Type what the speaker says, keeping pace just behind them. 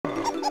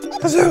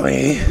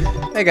Kazooie!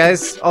 Hey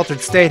guys,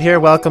 Altered State here.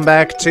 Welcome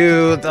back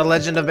to The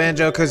Legend of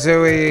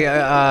Banjo-Kazooie,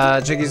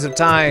 Jiggies of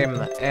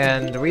Time.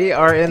 And we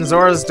are in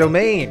Zora's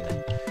domain.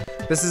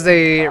 This is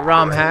a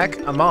ROM hack,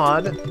 a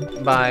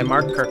mod, by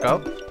Mark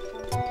Kirkhope.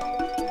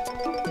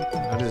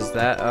 What is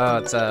that? Oh,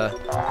 it's a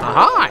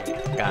hi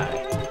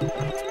guy.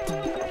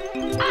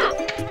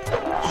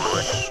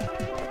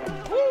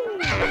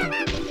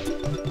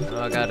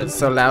 Oh god, it's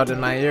so loud in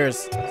my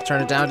ears. Let's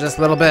turn it down just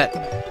a little bit.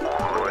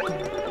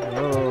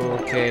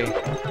 Okay.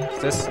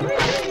 Is this...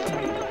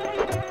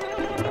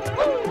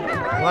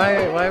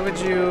 Why would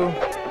you...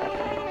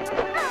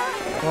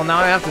 Well, now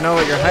I have to know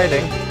what you're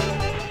hiding.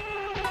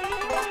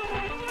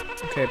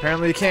 Okay,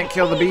 apparently you can't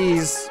kill the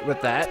bees with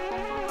that.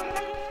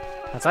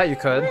 I thought you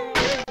could.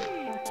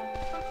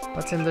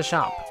 What's in the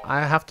shop?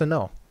 I have to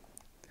know.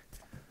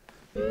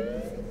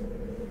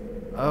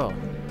 Oh.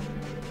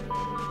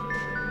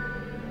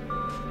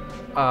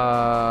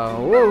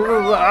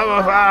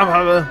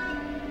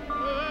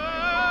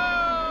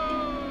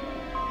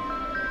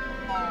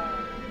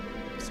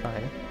 It's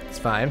fine. It's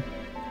fine.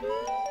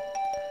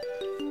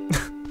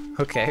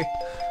 Okay.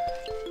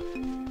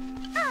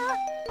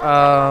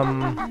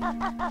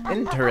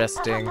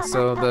 Interesting.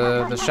 So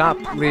the shop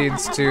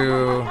leads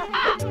to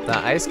the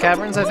ice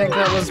caverns, I think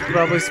that was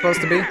probably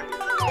supposed to be.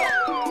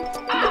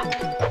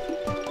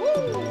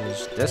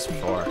 What's this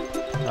for?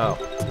 Oh.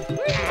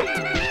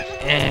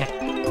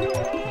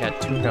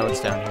 Got 2 nodes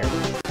down here.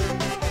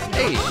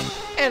 Hey!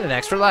 And an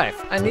extra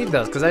life. I need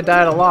those because I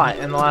died a lot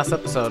in the last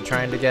episode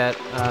trying to get,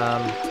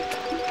 uh-oh.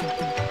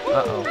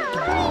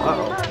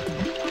 Uh-oh.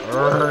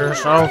 Hurt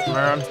yourself,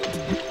 man.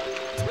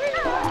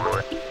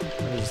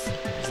 Is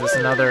this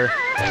another...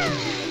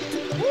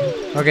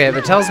 Okay, if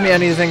it tells me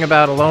anything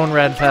about a lone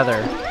red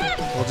feather,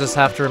 we'll just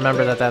have to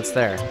remember that that's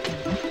there.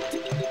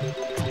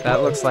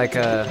 That looks like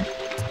a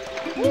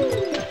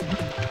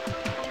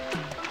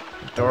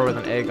door with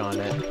an egg on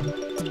it.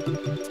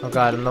 Oh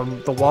god,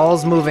 and the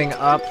walls moving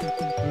up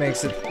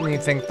makes me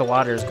think the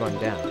water is going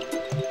down.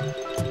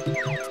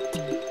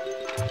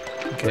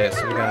 Okay,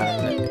 so we got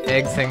an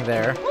egg thing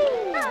there.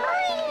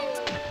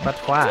 But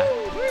why?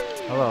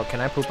 Hello,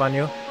 can I poop on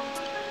you?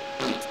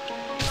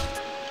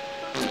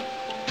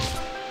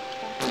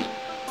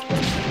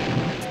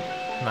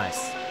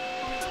 Nice.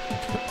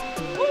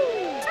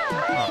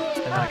 Oh,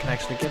 and now I can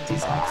actually get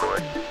these things.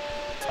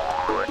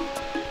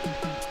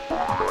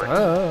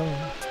 Whoa.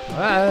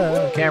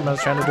 Whoa,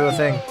 camera's trying to do a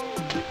thing.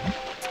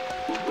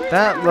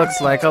 That looks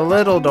like a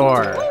little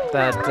door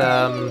that,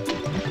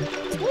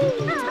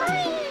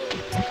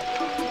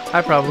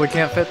 I probably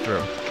can't fit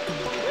through.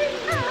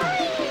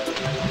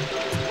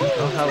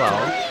 Oh, hello.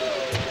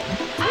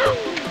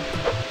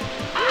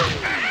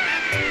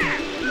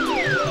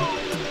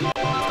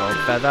 Gold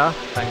feather,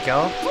 thank you.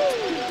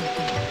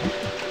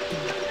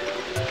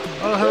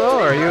 Oh,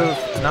 hello, are you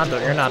not,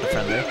 you're not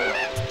friendly.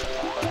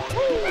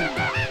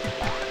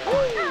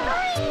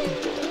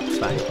 It's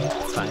fine,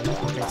 it's fine,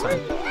 everything's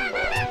fine.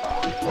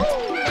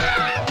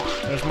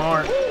 There's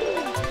more.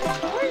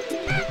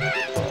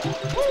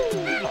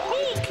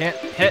 Can't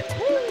hit.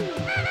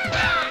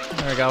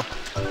 There we go.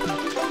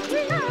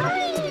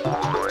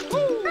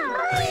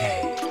 Okay.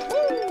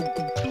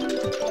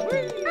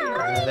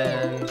 And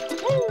then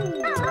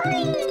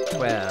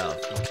 12.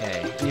 Okay.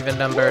 Even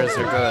numbers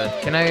are good.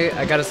 Can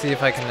I gotta see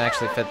if I can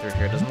actually fit through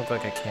here. It doesn't look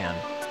like I can.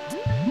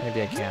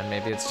 Maybe I can.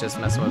 Maybe it's just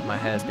messing with my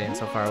head being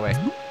so far away.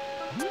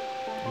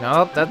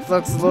 Nope, that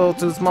looks a little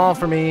too small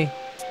for me.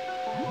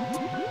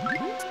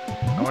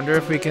 I wonder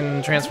if we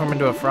can transform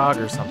into a frog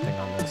or something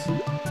on this. I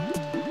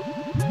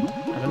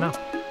don't know.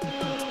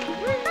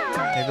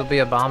 Maybe it'll be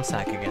a bomb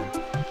sack again.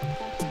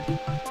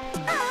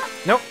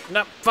 Nope,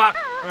 no, fuck!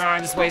 Oh, I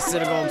just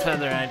wasted a gold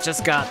feather and I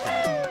just got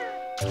that.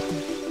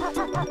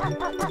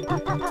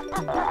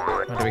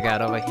 What do we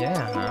got over here,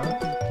 huh?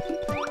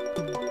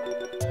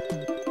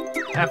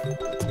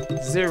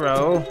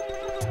 F0.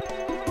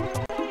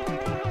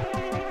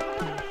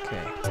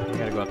 Okay, we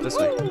gotta go up this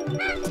way.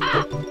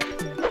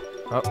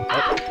 Oh,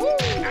 oh.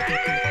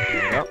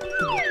 There we go.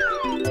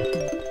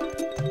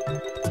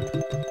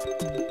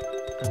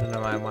 I don't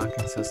know why I'm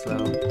walking so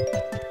slow.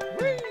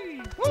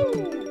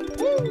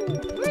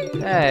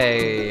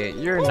 Hey,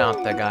 you're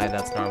not the guy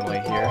that's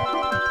normally here.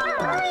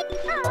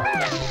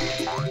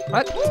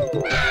 What?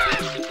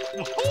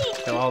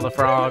 Kill all the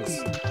frogs.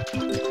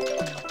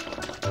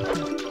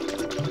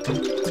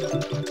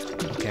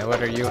 Okay,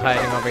 what are you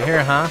hiding over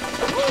here, huh?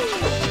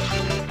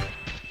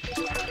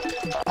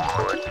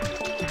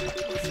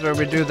 Where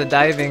we do the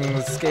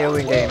diving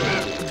scaling game.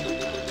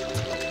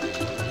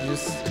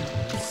 Just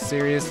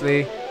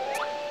seriously?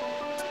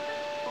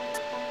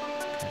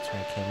 That's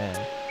where I came in.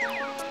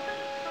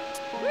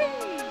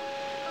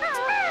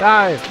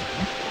 Dive!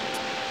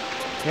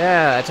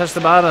 Yeah, I touched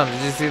the bottom.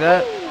 Did you see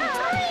that?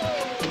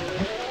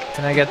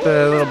 Can I get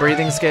the little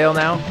breathing scale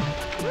now?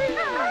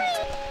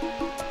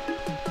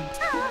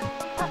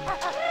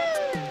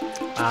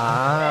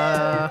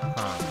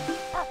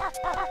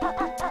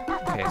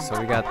 Okay, so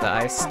we got the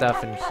ice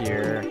stuff in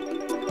here.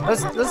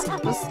 Let's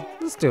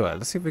do it.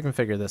 Let's see if we can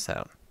figure this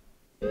out.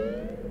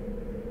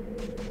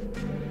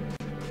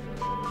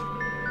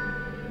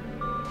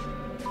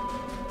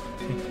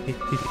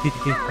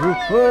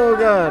 Oh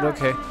god,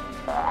 okay.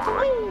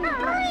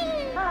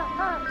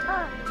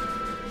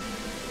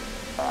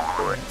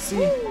 Let's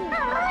see.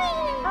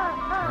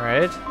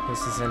 Alright,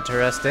 this is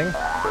interesting.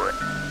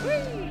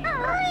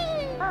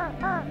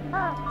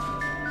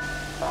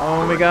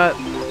 Oh, we got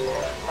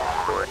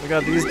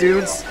these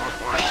dudes.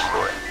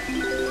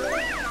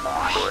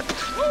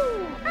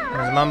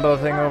 There's a Mumbo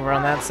thing over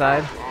on that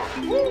side.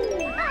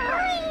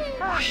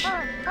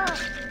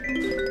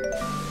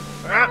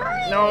 Ah,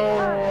 no,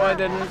 I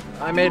didn't.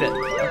 I made it.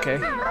 Okay.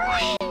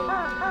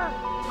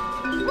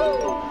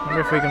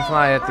 Wonder if we can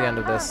fly at the end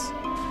of this.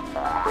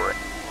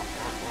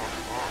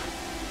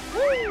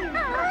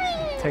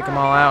 Take them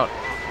all out.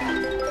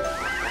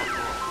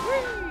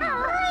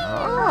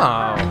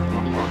 Oh.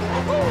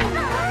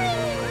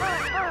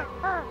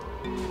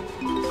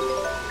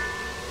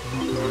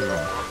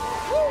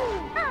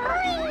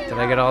 Did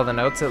I get all the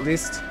notes at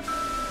least?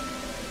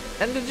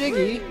 And a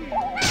Jiggie.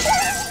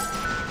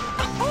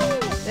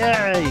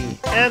 Yay!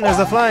 And there's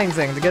a flying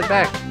thing to get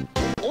back.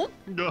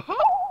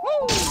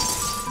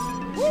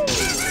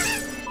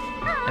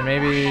 And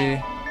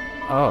maybe...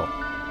 Oh.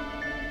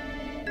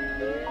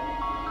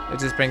 It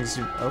just brings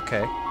you...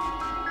 Okay.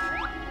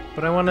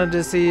 But I wanted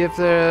to see if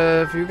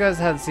you guys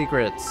had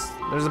secrets.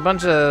 There's a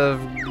bunch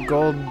of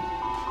gold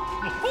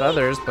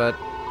feathers, but...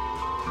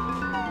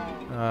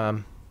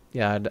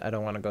 yeah, I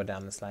don't want to go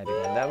down the slide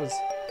again. That was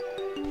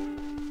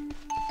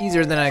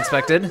easier than I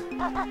expected.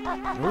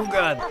 Oh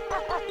god.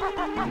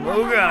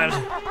 Oh god.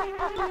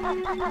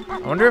 I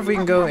wonder if we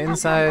can go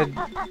inside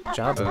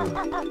Jabu.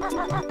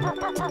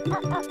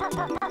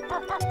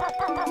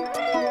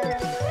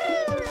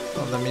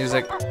 Oh, the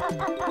music.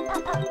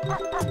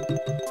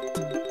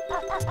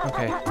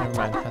 Okay, never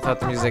mind. I thought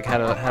the music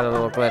had a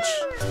little glitch.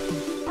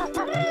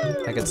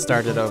 Like it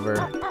started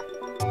over.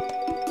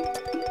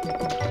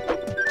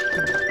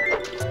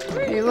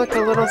 Hey, look, a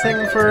little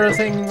thing for a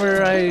thing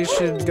where I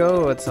should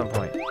go at some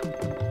point.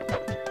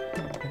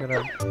 I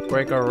gotta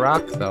break a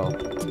rock, though.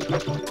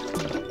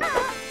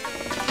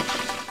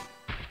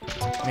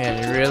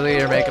 Man, you really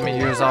are making me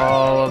use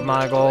all of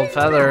my gold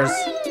feathers.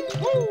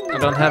 I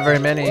don't have very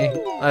many.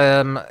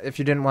 If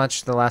you didn't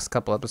watch the last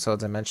couple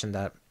episodes, I mentioned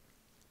that.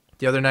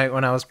 The other night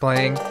when I was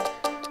playing...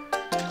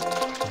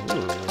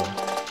 Ooh.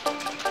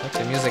 What's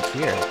the music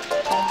here?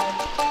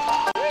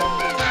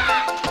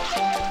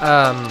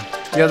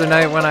 The other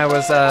night when I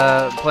was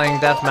playing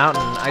Death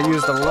Mountain, I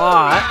used a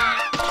lot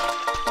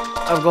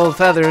of gold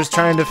feathers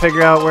trying to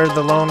figure out where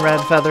the lone red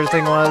feather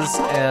thing was,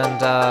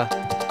 and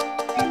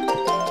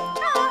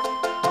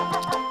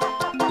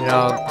you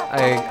know,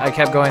 I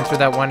kept going through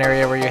that one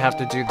area where you have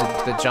to do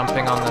the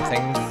jumping on the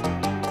things.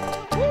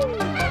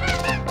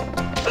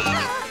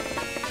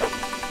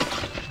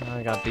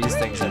 I got these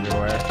things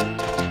everywhere.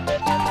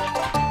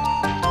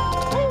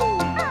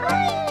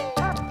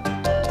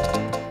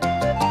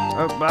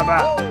 Oh,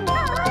 baba!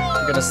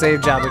 I'm gonna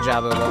save Jabu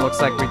Jabu, but it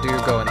looks like we do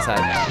go inside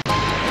now.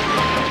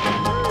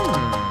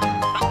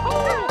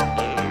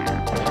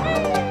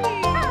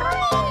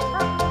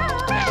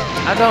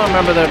 I don't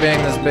remember there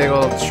being this big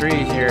old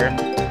tree here.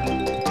 In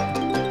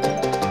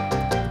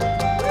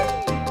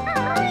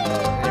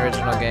the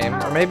original game.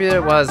 Or maybe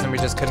it was and we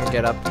just couldn't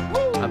get up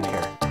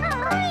here.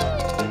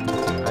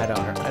 I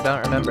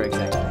don't remember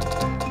exactly.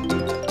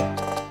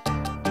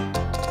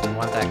 I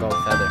want that gold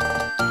feather.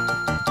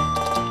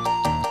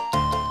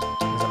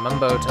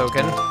 Mumbo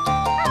token.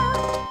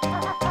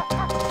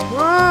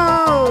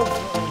 Whoa!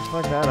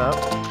 Fuck that up.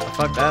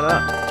 Fuck that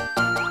up.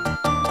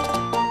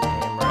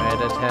 Aim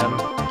right at him.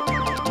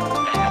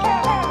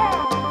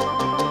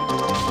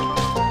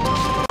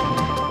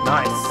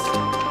 Nice.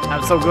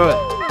 I'm so good.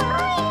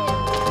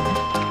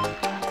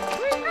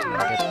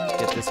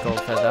 Get this gold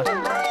feather.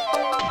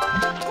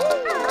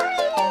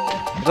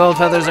 The gold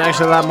feathers are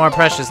actually a lot more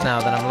precious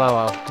now that I'm low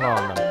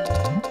on them.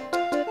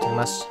 You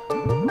must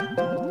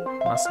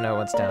know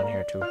what's down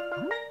here too.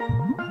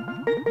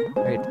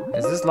 Wait,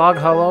 is this log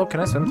hollow?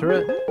 Can I swim through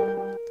it?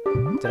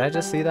 Did I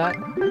just see that?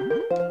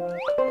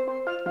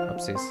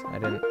 Oopsies, I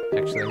didn't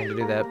actually mean to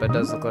do that, but it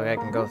does look like I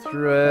can go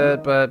through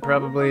it, but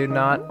probably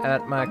not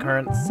at my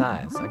current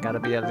size. I gotta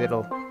be a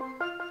little...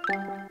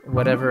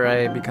 whatever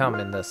I become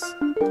in this.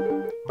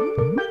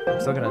 I'm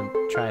still gonna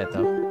try it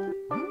though.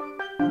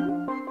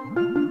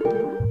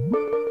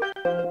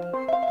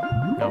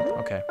 Nope,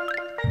 okay.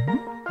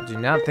 I do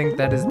not think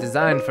that is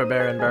designed for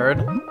Baron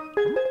Bird.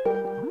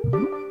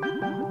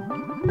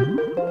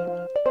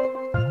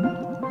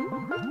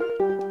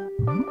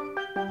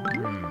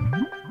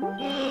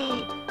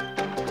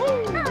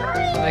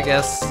 I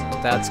guess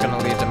that's gonna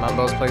lead to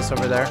Mumbo's place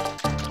over there.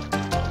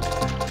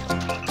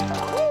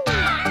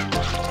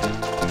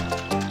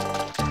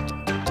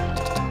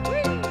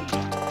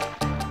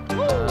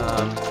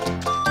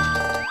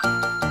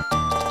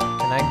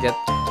 Can I get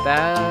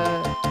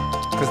that?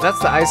 Because that's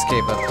the ice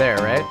cave up there,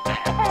 right?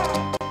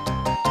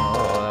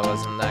 Oh, that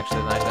wasn't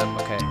actually lined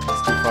up. Okay,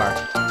 it's too far.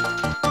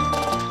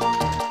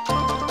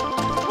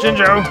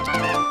 Jinjo!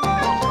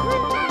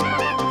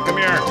 Come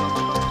here!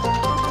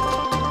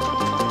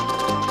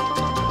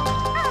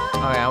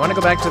 Oh yeah, I want to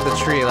go back to the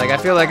tree. Like, I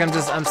feel like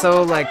I'm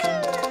so like,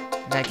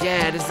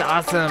 yeah, this is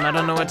awesome. I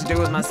don't know what to do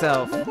with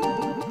myself.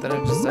 That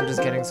I'm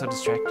just getting so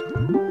distracted.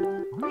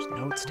 There's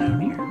notes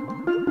down here.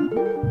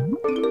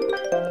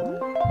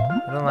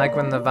 I don't like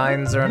when the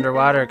vines are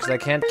underwater because I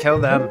can't kill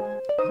them.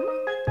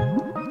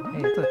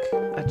 Hey, look,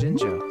 a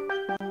Jinjo.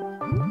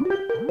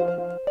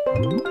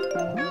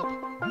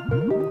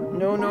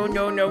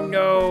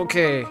 No.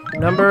 Okay,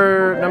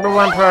 number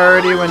one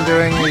priority when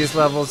doing these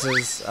levels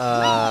is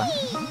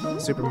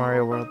Super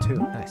Mario World 2.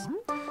 Nice.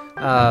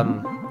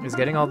 Is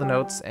getting all the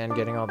notes and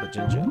getting all the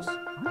Jinjos.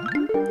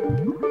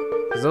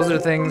 Because those are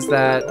things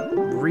that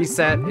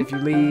reset if you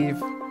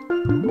leave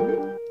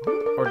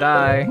or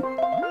die.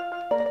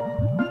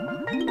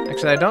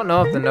 Actually, I don't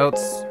know if the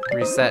notes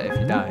reset if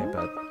you die,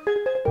 but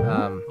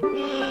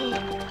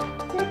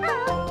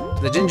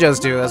the Jinjos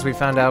do, as we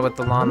found out with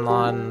the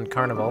Lon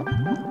Carnival.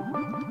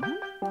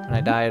 And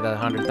I died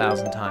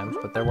 100,000 times,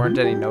 but there weren't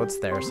any notes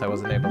there, so I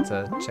wasn't able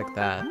to check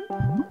that.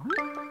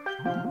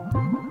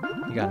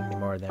 You got any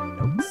more of them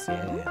notes?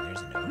 Yeah,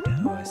 there's a note.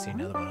 Oh, I see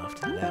another one off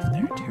to the left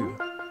there, too.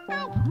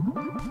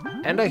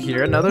 And I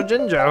hear another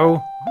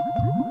Jinjo!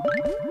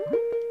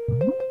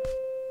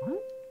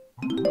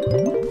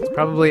 It's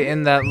probably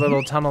in that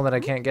little tunnel that I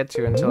can't get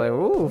to until I,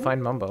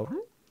 find Mumbo.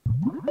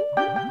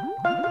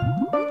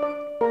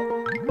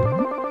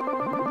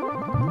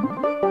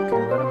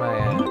 Okay, what am I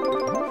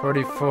at?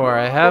 44.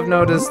 I have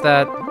noticed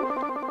that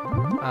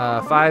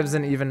 5s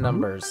and even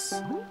numbers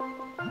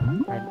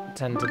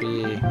tend to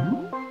be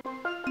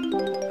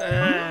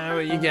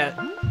what you get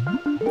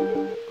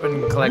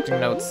when collecting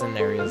notes in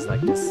areas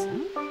like this.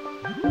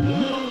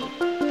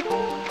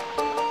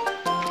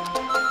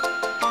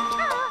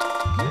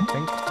 I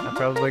think I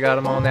probably got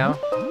them all now.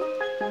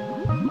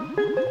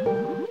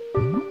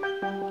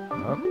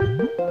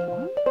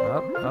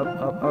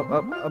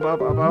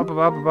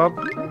 Up.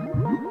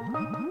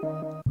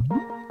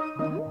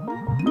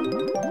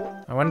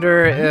 I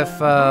wonder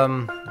if,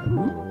 ooh,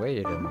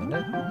 wait a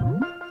minute.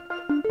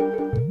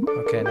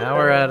 Okay, now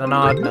we're at an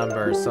odd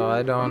number, so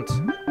I don't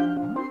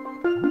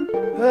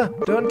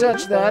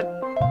touch that.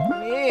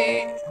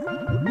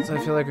 So I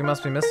feel like we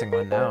must be missing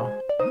one now.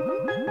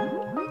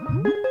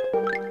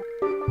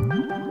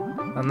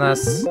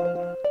 Unless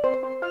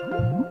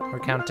we're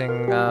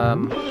counting,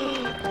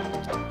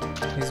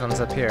 these ones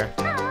up here.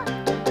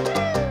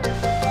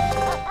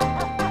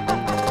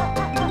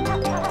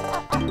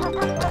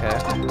 Okay,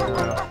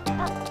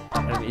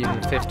 an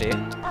even 50.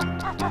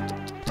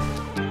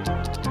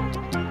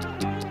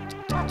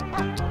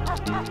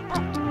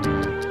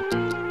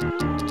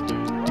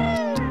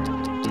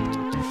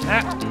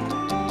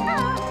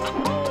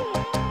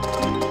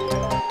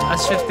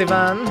 That's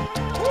 51.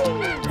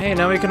 Hey,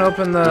 now we can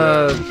open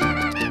the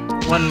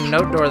one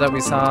note door that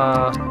we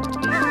saw in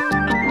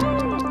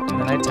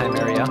the nighttime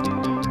area.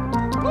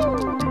 Oh,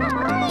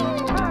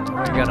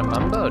 we got a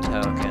Mumbo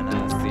token,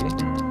 I see.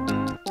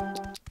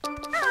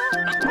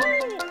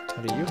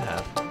 What do you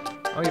have?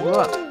 Oh, you blew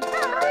up.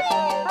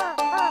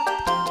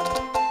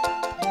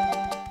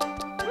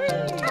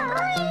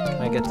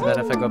 Can I get to that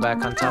if I go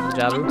back on top of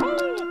Jabu?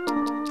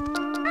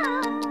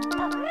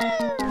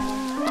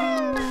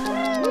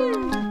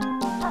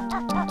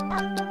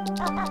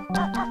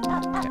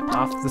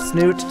 Off the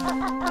snoot.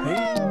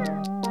 Hey.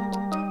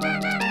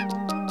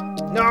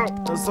 No!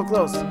 That was so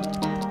close. I'll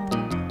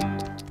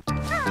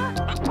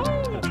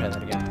try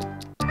that again.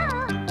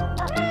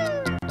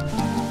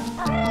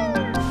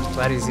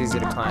 Glad he's easy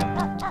to climb.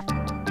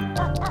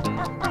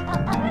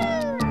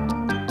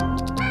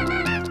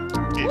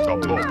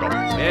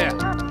 Yeah.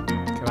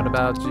 Okay, what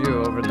about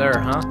you over there,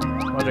 huh?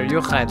 What are you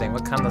hiding?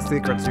 What kind of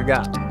secrets you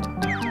got?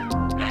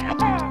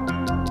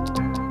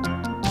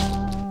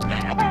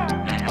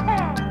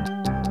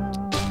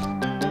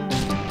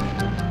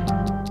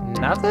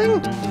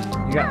 Nothing?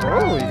 You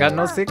got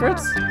no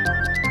secrets?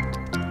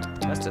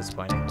 That's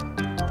disappointing.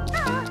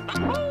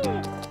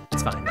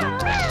 It's fine.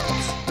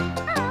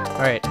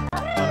 Alright, I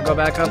wanna go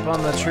back up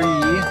on the tree. I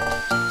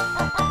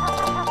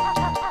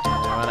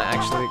wanna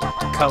actually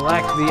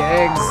collect the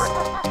eggs.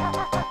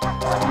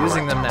 I'm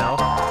using them now.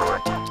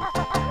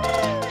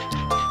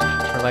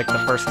 For like the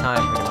first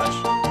time, pretty much.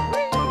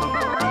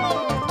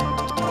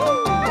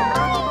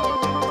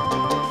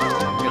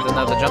 Get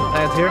another jump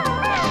pad here.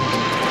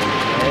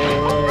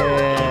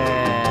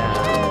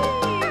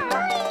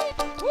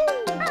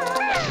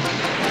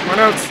 More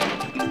notes!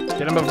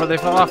 Get them before they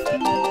fall off.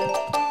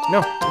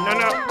 No!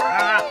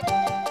 Ah.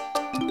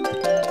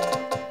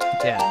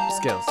 Yeah,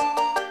 skills.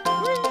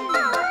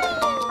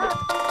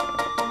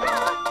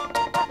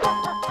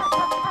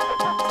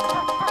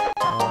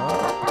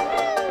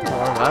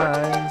 More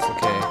vines.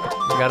 Okay,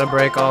 we gotta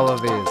break all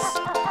of these.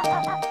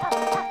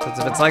 Because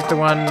if it's like the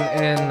one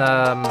in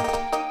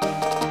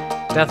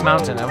Death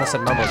Mountain, I almost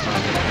said Mumbo's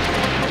Mountain.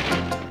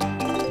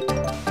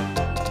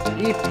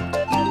 Eep.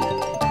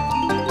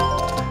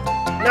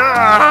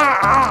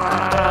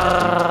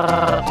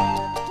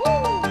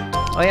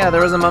 Oh yeah,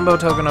 there was a Mumbo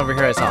token over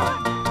here I saw.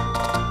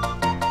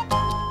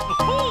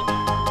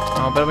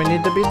 Oh, but we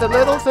need to beat the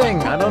little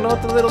thing. I don't know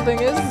what the little thing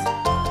is.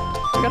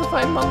 We gotta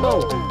find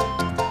Mumbo.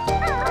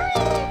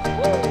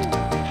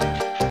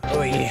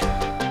 Oy.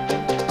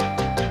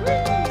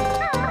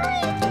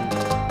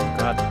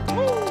 God.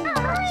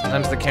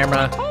 Sometimes the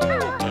camera,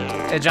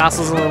 it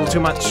jostles a little too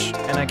much,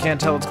 and I can't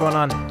tell what's going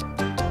on.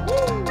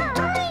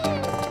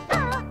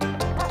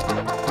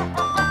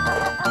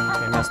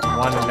 Okay, missed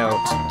one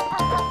note.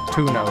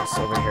 2 notes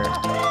over here.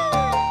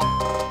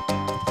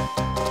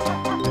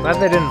 Glad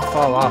they didn't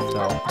fall off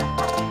though.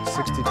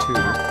 62.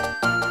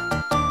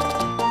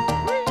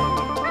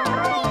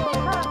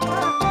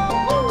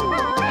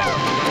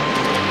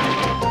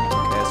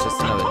 Okay, it's just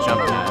another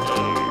jump pad.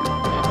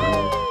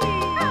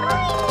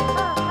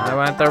 I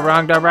went the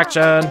wrong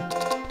direction.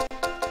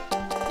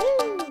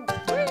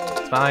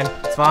 It's fine,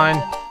 it's fine.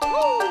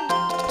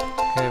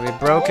 Okay, we've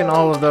broken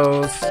all of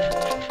those.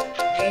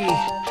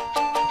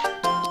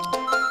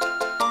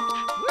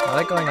 I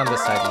like going on this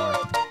side more.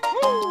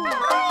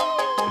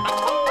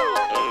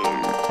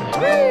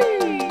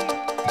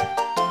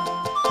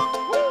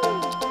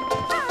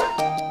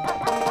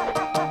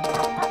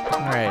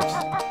 Alright.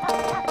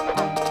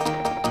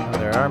 Oh,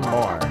 there are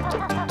more.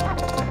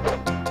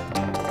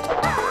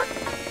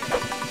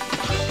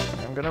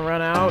 I'm gonna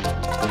run out.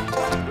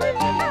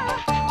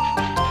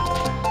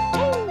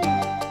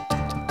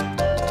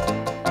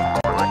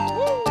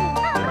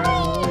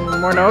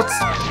 More notes.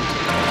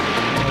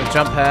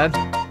 Jump pad.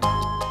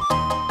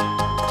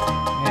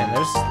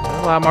 There's a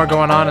lot more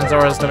going on in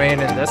Zora's Domain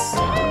in this.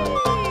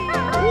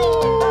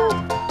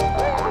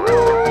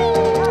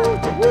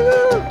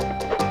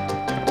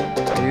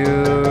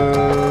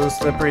 You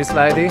slippery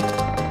slidey.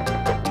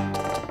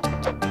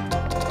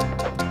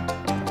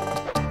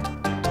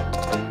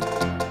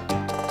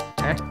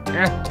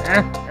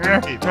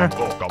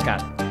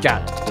 Got it.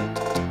 Got it.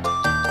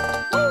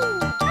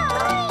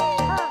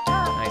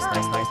 Nice,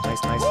 nice, nice,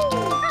 nice, nice.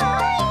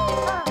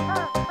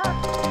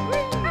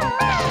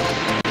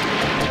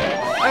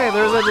 Hey,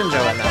 there's a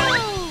Jinjo in there.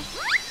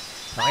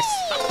 Nice.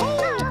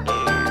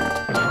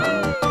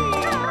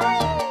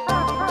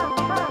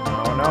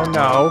 No, no,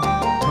 no.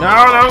 No,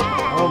 no!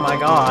 Oh my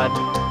god.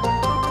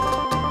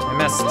 I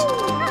missed.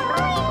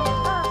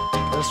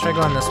 Okay, let's try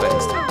going this way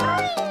this time.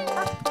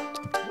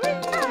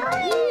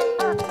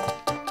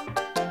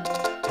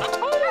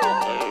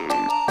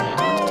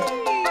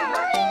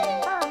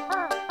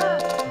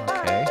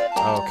 Okay.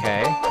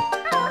 Okay.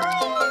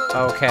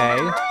 Okay.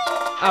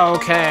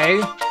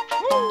 Okay.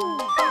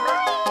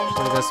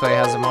 This way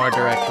has a more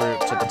direct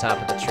route to the top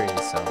of the tree,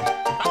 so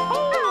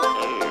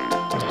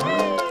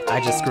I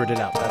just screwed it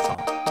up, that's all.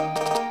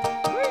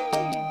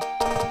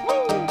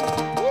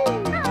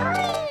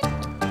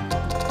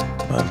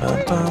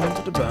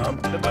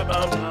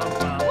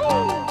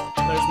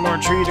 There's more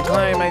tree to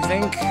climb, I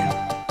think.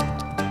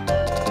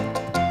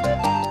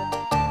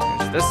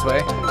 There's this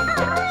way.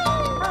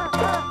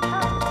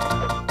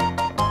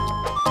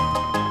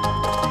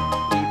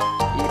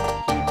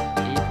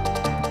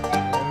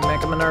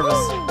 Make him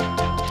nervous.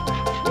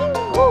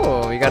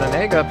 Oh, we got an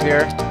egg up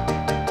here.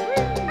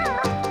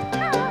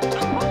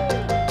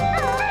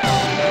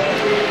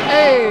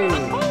 Hey!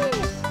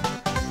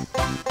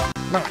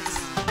 Nice.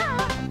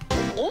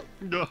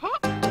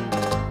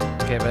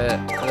 Okay, but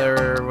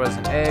there was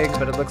an egg,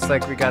 but it looks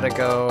like we gotta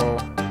go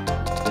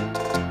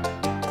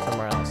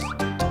somewhere else.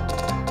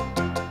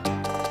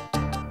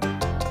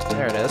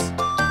 There it is.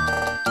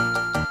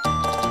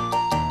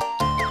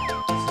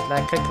 This is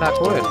like click-clock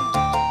wood.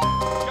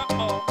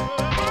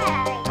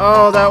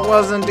 Oh, that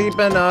wasn't deep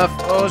enough.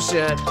 Oh,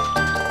 shit.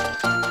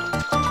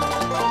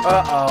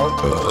 Uh-oh.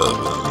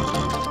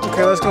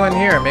 Okay, let's go in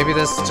here. Maybe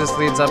this just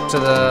leads up to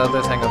the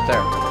other thing up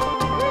there.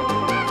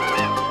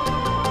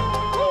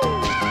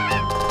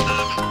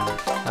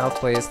 Health,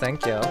 please.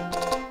 Thank you.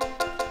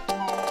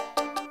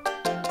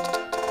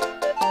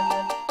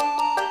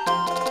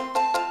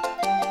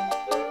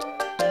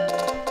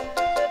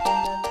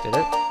 Did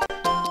it?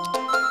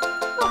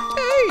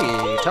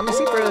 Hey! Tell me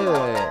secrets!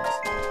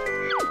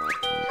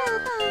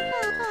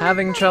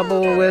 Having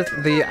trouble with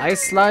the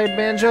ice slide,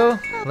 Banjo?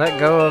 Let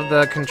go of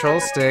the control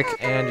stick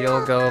and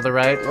you'll go the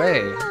right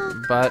way.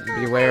 But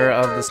beware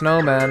of the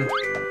snowman.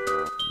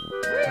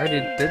 I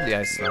already did the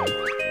ice slide.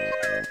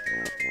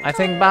 I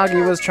think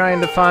Boggy was trying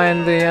to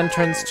find the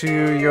entrance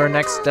to your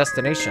next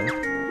destination.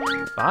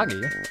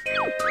 Boggy?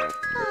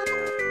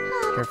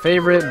 Your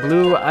favorite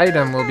blue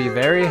item will be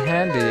very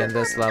handy in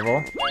this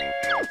level.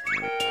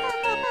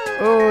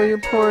 Oh, you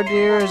poor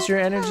dears, your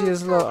energy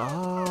is low.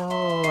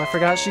 Oh, I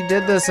forgot she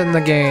did this in the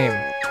game.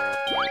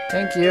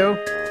 Thank you.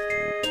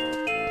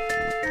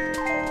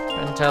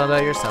 And tell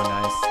that you're so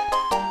nice.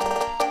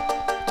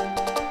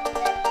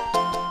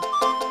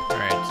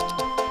 Alright.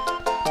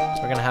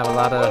 We're gonna have a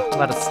lot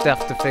of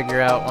stuff to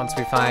figure out once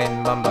we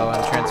find Mumbo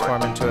and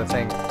transform into a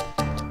thing.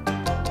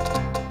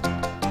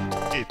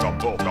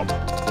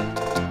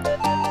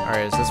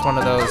 Alright, is this one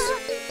of those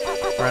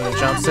run and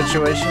jump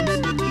situations?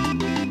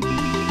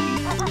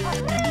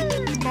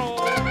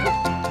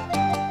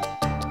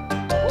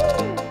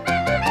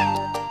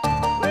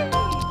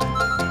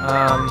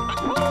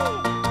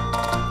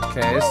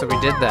 Okay, so we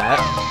did that.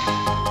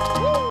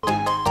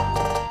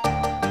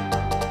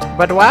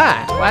 But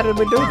why? Why did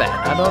we do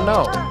that? I don't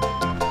know.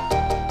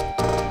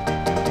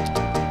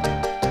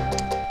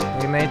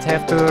 We might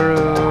have to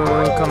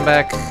come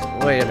back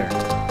later.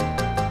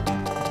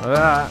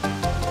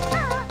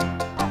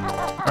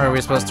 Or are we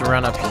supposed to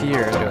run up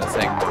here and do a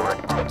thing?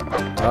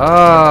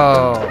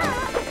 Oh.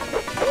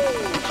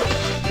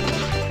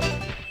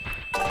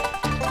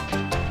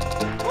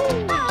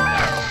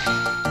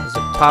 Does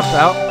it pop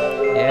out?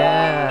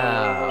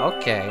 Yeah.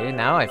 Okay,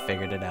 now I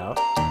figured it out.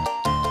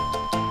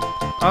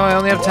 Oh, I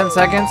only have 10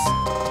 seconds?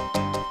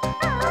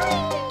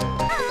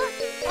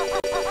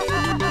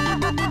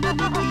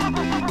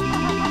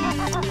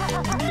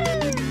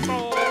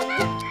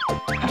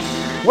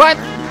 What?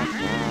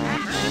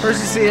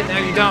 First you see it, now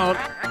you don't.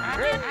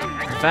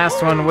 The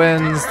fast one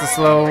wins, the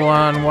slow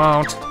one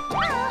won't.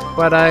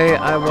 But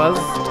I was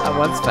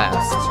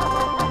fast.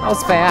 I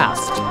was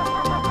fast.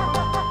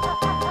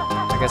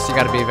 I guess you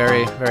gotta be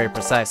very, very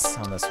precise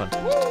on this one.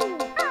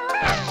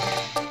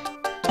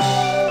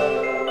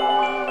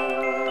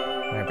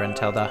 Alright,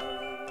 Brentilda.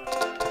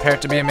 Prepare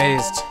to be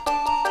amazed.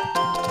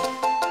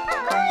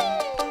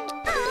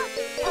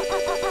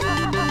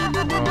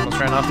 Oh, almost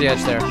ran off the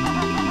edge there.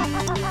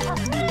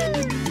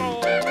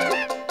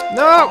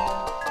 No!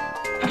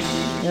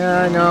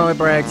 Yeah, I know, it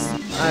breaks.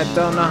 I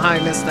don't know how I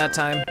missed that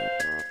time.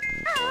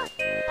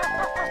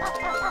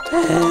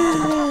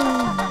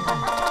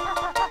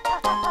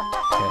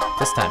 Okay,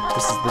 this time.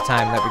 This is the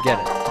time that we get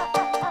it.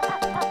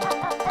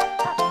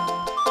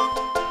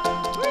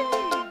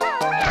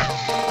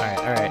 Alright,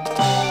 alright.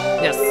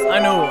 Yes, I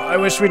know. I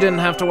wish we didn't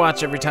have to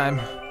watch every time.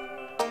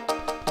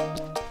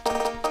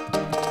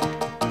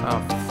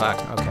 Oh, fuck.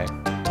 Okay.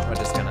 We're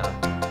just gonna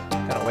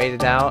wait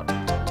it out.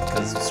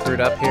 Because it's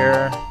screwed up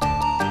here.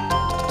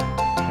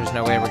 There's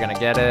no way we're gonna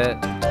get it.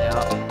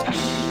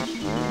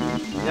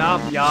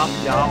 Yup. Yup.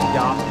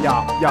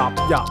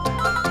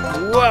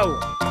 Whoa!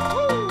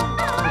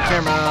 The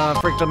camera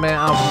freaked me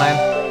out, man.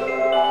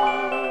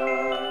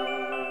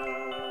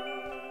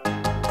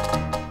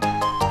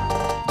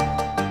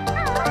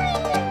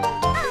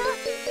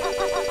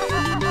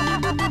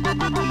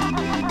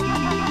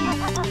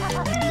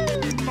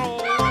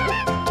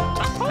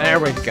 There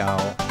we go.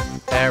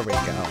 There we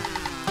go.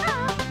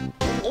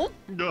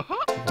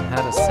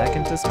 Had a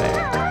second to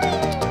spare.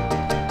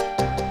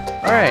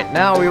 Alright,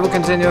 now we will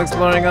continue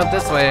exploring out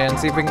this way and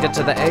see if we can get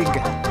to the egg.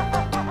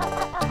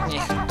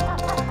 Yeah.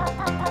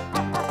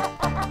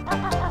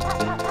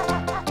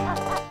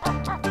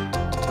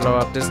 Blow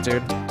up this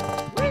dude.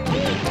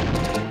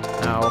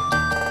 Ow.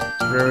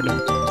 Rude.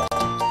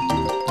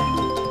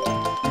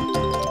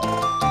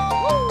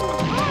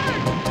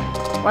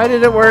 Why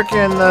did it work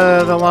in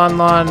the lawn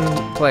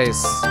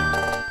place?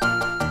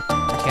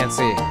 I can't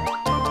see.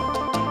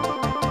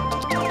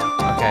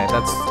 Okay,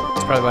 that's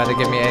probably why they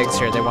give me eggs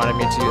here. They wanted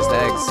me to use the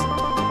eggs.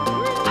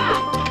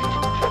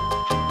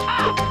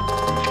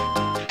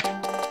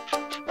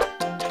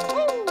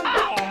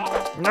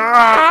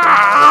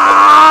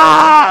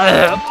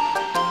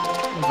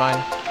 I'm fine.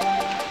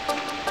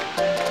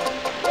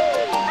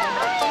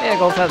 Yeah,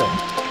 gold feather.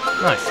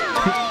 Nice.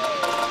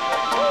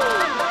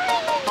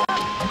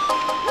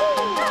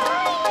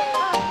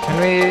 Can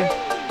we,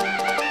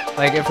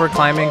 like, if we're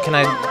climbing, can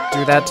I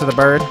do that to the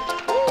bird?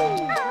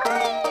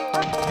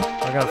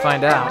 We're gonna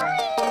find out.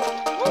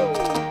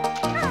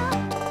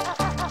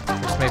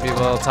 First, maybe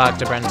we'll talk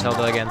to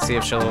Brentilda again, see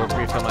if she'll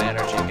refill my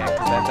energy again,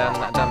 because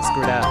I've done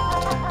screwed out.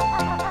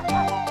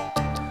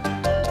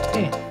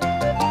 Hey.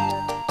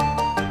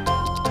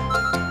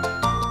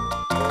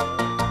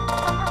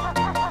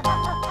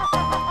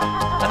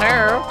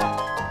 Hello.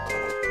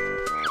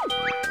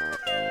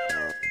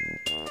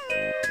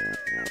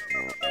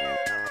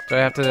 Do I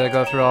have to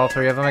go through all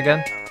three of them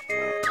again?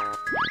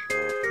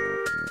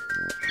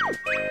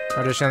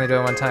 Or does she only do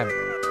it one time?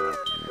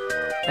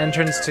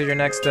 Entrance to your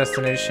next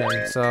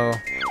destination, so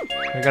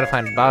we gotta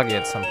find Boggy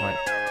at some point.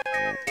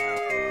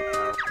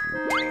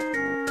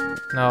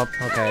 Nope,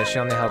 okay, she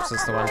only helps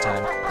us the one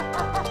time.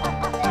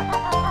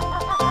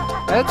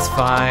 That's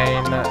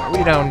fine,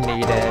 we don't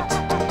need it.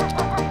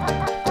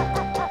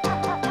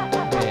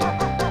 I mean,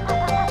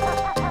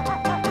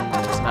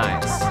 it's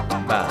nice,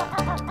 but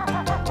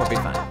we'll be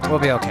fine. We'll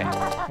be okay.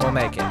 We'll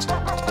make it.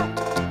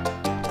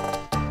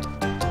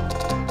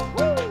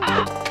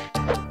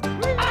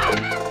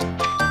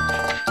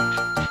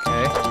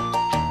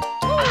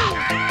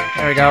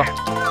 There we go.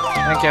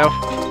 Thank you.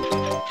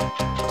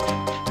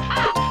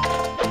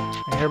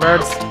 You hear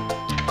birds?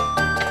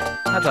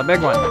 That's a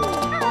big one.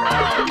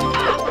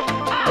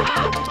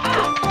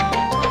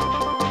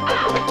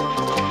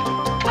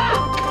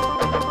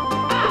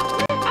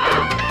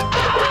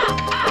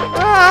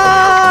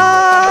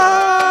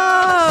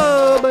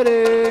 Oh,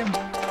 buddy.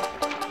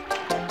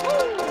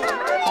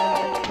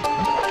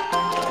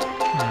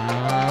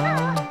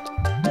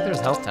 There's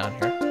health down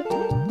here.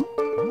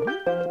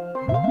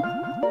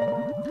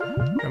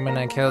 When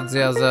I killed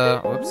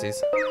Zelda,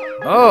 whoopsies.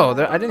 Oh,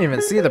 there, I didn't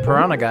even see the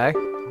piranha guy.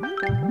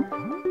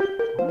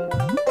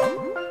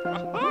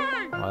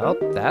 Well,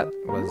 that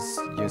was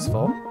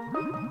useful.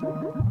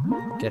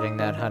 Getting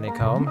that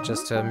honeycomb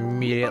just to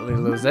immediately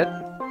lose it.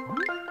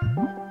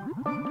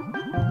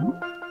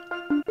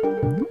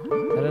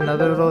 And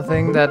another little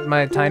thing that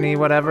my tiny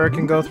whatever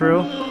can go through.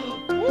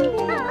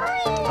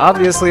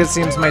 Obviously, it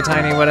seems my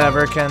tiny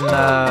whatever can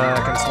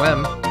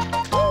swim.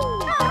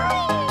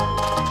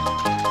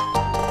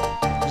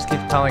 I just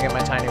keep calling it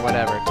my tiny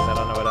whatever because I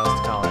don't know what else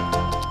to call it.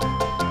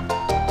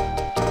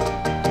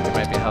 There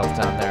might be health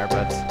down there,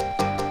 but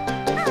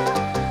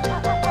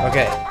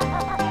okay. I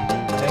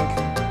think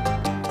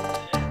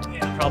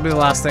probably the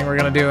last thing we're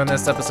gonna do in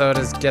this episode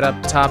is get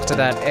up top to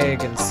that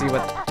egg and see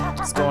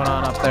what's going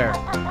on up there.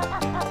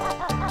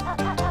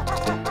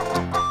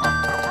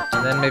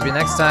 And then maybe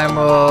next time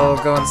we'll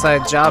go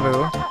inside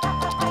Jabu.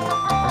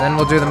 And then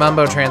we'll do the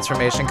Mumbo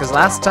transformation, because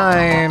last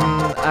time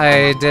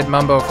I did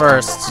Mumbo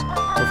first,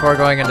 before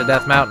going into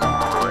Death Mountain.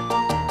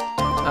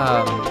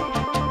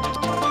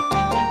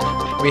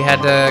 We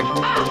had to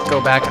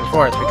go back and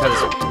forth,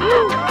 because...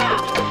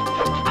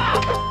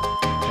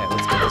 Okay,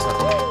 let's get this one.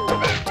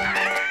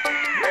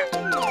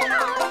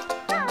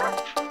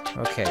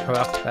 Okay,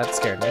 well, that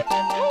scared me.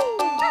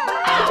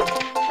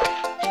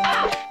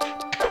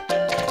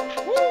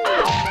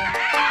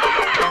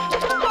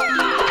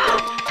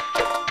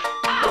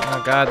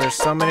 Oh god, there's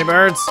so many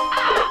birds!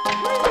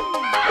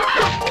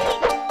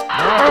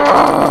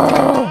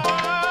 Oh!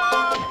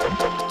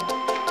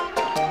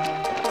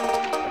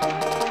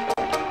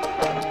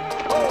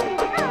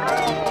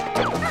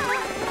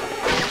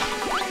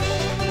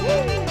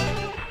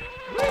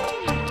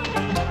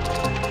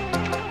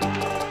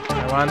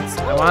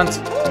 I want.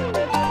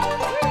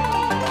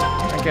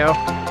 Thank you.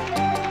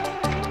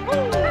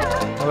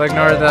 We'll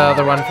ignore the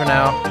other one for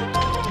now.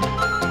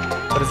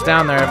 But it's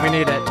down there if we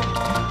need it.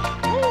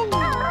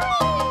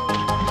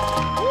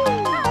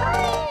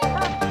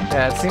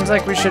 Yeah, it seems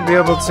like we should be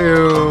able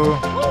to...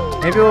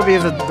 Maybe we'll be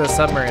the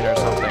submarine or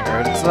something.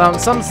 Or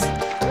some...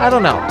 I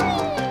don't know.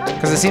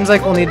 Because it seems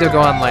like we'll need to go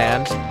on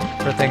land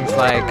for things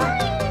like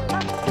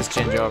this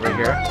Jinjo over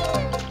here.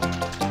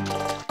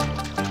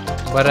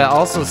 But it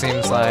also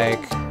seems like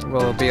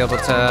we'll be able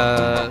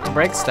to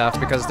break stuff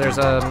because there's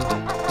a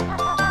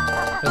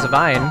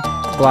vine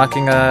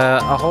blocking a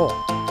hole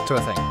to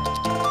a thing.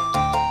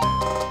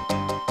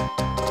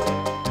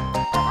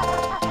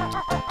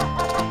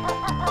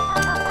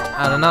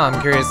 I don't know, I'm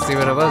curious to see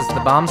what it was.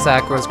 The bomb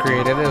sack was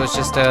created. It was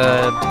just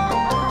a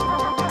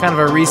kind of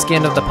a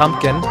reskin of the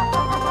pumpkin.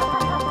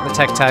 The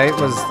Tektite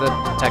was the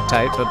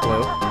Tektite, but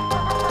blue.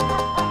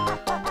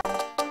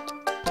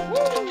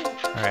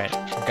 Alright,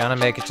 we're gonna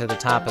make it to the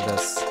top of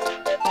this.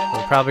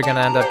 We're probably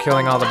gonna end up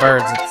killing all the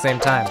birds at the same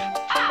time.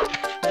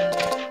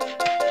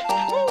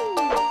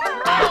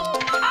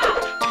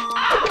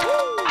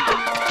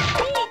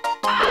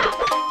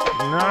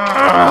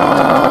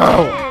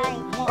 No!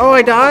 Oh,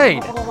 I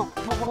died!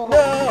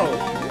 No!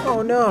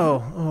 Oh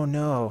no! Oh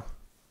no!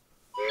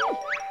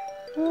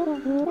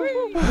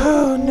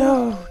 Oh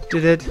no!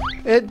 Did it?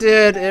 It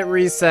did! It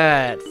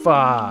reset!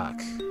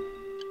 Fuck!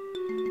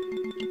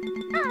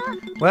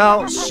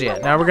 Well,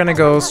 shit. Now we're gonna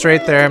go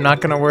straight there. I'm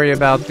not gonna worry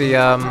about the,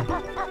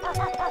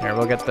 Here,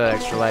 we'll get the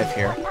extra life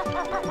here.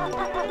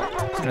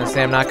 I was gonna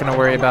say I'm not gonna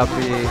worry about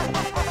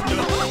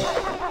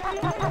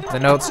the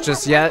notes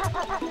just yet.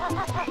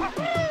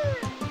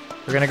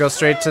 We're gonna go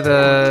straight to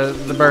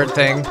the bird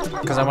thing,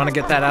 because I want to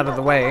get that out of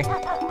the way.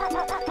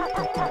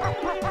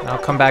 I'll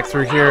come back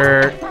through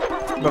here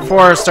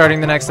before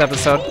starting the next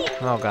episode.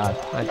 Oh god.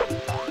 I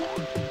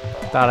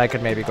thought I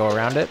could maybe go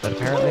around it, but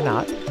apparently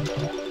not.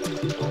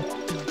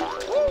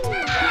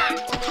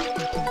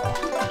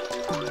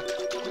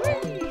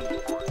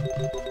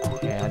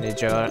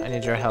 I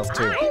need your health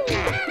too.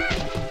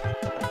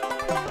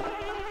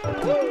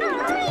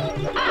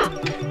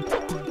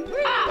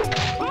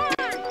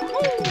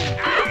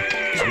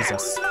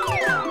 Jesus.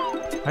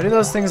 Why do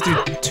those things do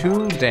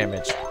 2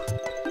 damage?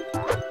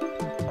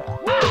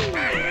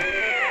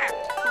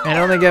 And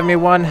only give me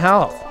 1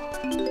 health.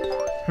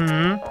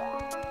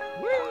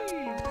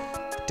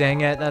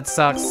 Dang it, that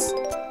sucks.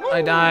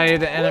 I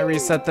died and it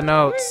reset the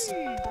notes.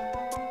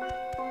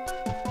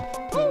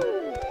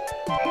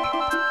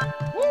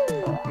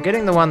 I'm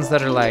getting the ones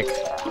that are like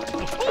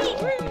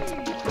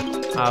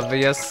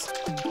obvious,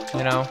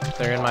 you know,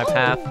 they're in my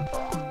path.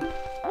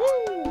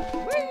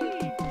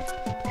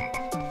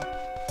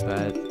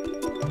 But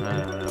I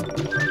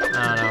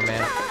don't know,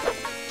 man.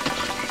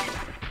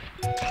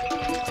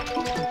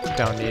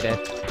 Don't need it.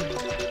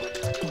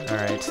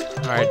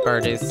 Alright,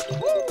 birdies.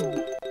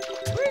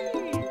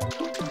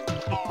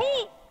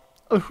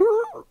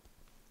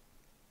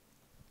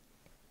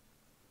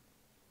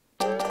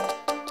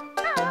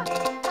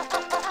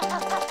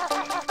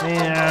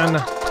 Man.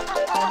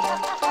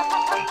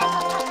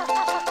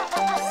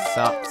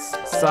 Sucks.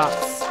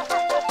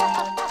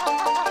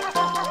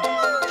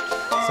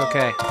 It's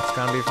okay. It's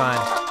gonna be fine.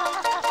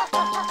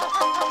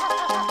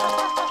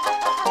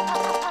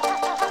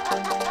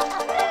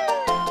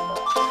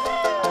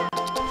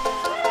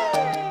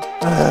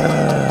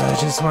 I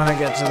just want to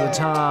get to the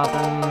top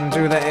and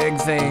do the egg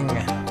thing.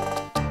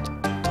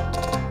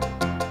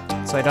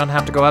 so I don't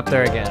have to go up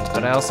there again.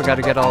 But I also got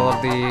to get all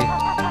of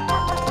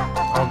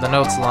the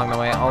notes along the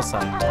way also.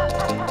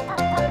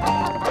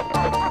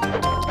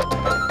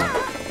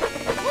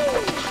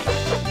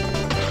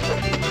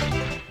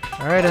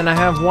 Alright, and I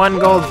have 1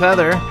 gold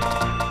feather.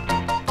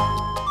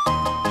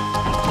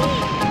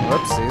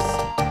 Whoopsies.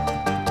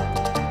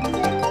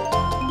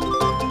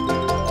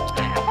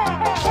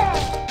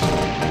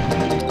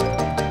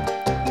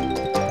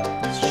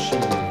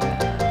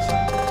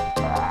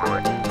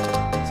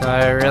 So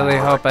I really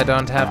hope I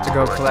don't have to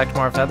go collect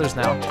more feathers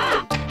now.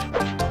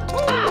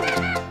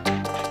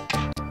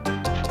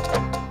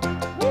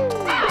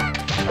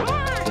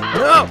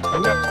 No!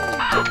 No!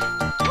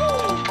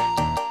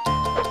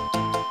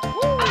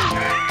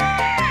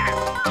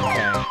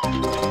 Okay.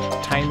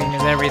 Timing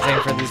is everything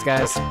for these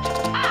guys.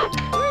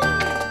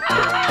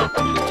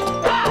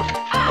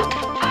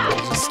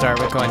 Just start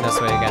with going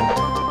this way again.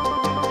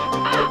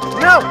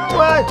 No!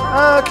 What?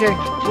 Okay.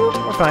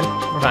 We're fine.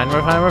 We're fine.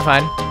 We're fine. We're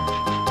fine.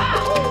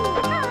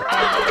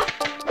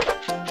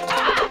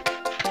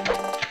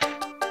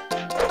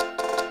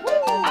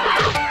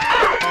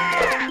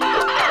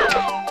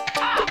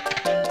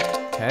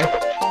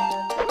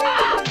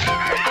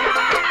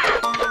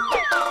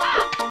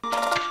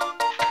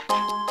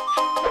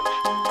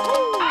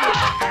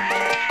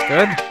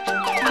 Good.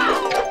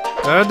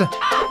 Good.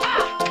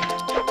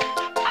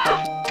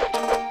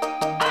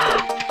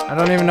 I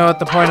don't even know what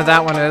the point of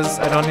that one is.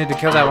 I don't need to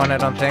kill that one, I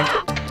don't think.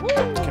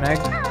 Can I?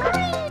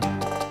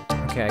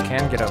 Okay, I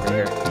can get over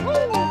here.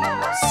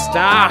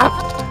 Stop!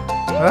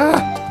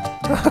 Ah!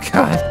 Oh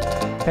god.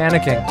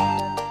 Panicking.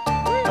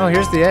 Oh,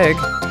 here's the egg.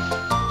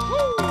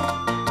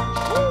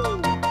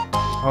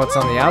 Oh, it's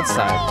on the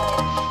outside.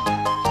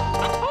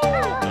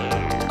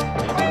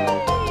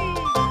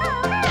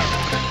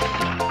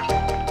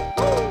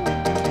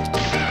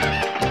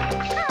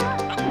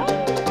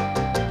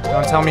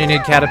 Don't tell me you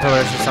need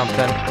caterpillars or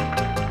something.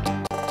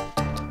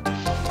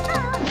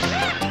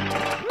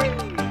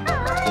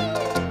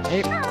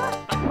 Hey.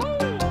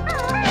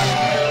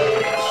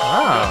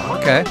 Oh,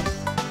 okay.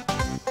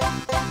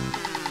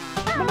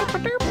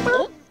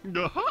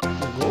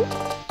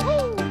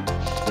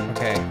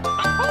 Okay.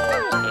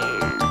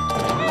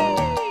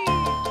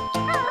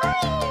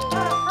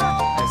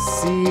 I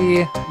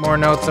see more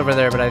notes over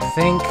there, but I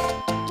think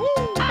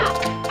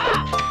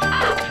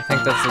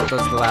those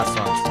are the last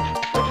ones.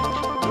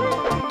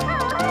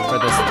 For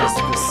this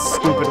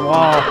stupid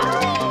wall.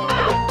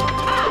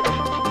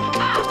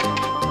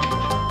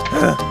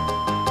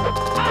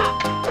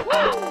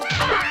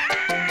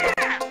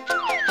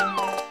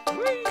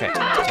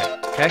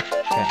 Okay.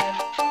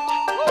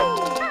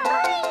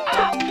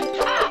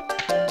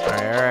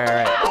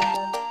 Alright.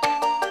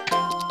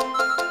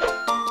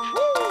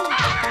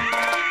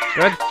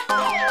 Good.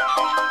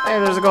 Hey,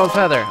 there's a gold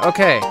feather.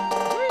 Okay.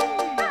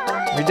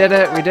 We did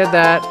it. We did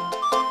that.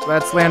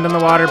 Let's land in the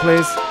water,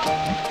 please.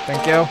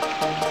 Thank you.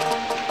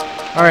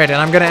 Alright,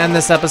 and I'm going to end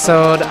this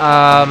episode.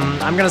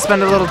 I'm going to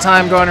spend a little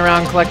time going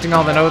around collecting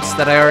all the notes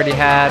that I already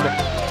had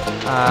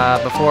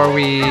before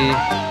we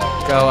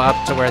go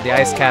up to where the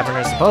ice cavern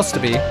is supposed to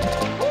be.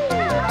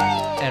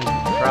 And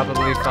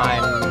probably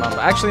find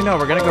Mumbo. Actually, no,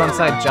 we're going to go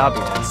inside Jabu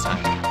next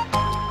time.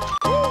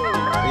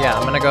 But yeah,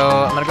 I'm going to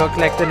go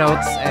collect the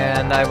notes,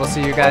 and I will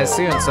see you guys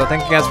soon. So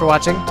thank you guys for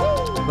watching.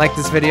 Like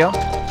this video,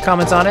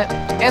 comment on it,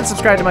 and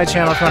subscribe to my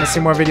channel if you want to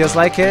see more videos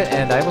like it,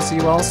 and I will see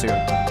you all soon.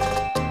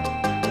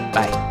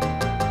 Bye.